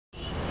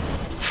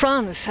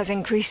France has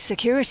increased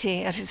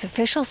security at its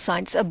official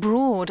sites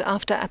abroad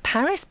after a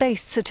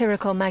Paris-based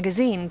satirical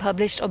magazine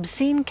published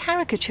obscene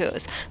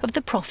caricatures of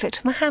the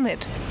Prophet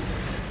Mohammed.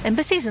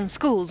 Embassies and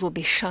schools will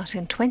be shut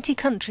in 20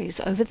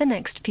 countries over the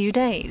next few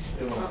days.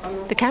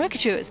 The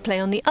caricatures play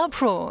on the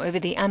uproar over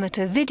the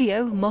amateur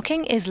video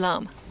mocking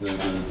Islam.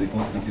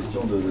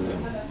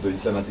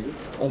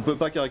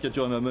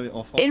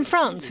 In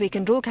France, we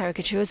can draw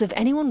caricatures of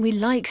anyone we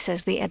like,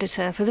 says the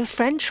editor. For the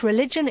French,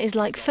 religion is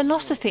like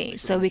philosophy,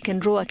 so we can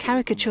draw a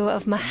caricature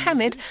of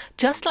Mohammed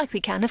just like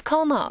we can of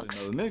Karl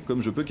Marx.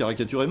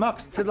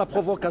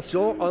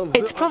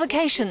 It's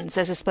provocation,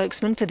 says a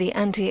spokesman for the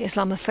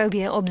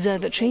Anti-Islamophobia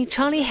Observatory.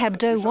 Charlie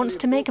Hebdo wants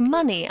to make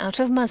money out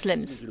of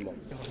Muslims.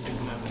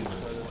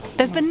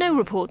 There have been no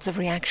reports of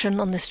reaction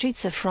on the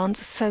streets of France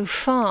so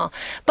far.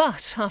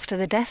 But after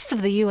the deaths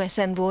of the US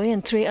envoy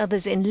and 3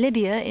 others in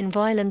Libya in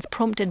violence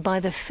prompted by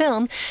the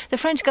film, the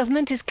French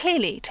government is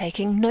clearly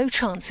taking no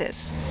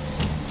chances.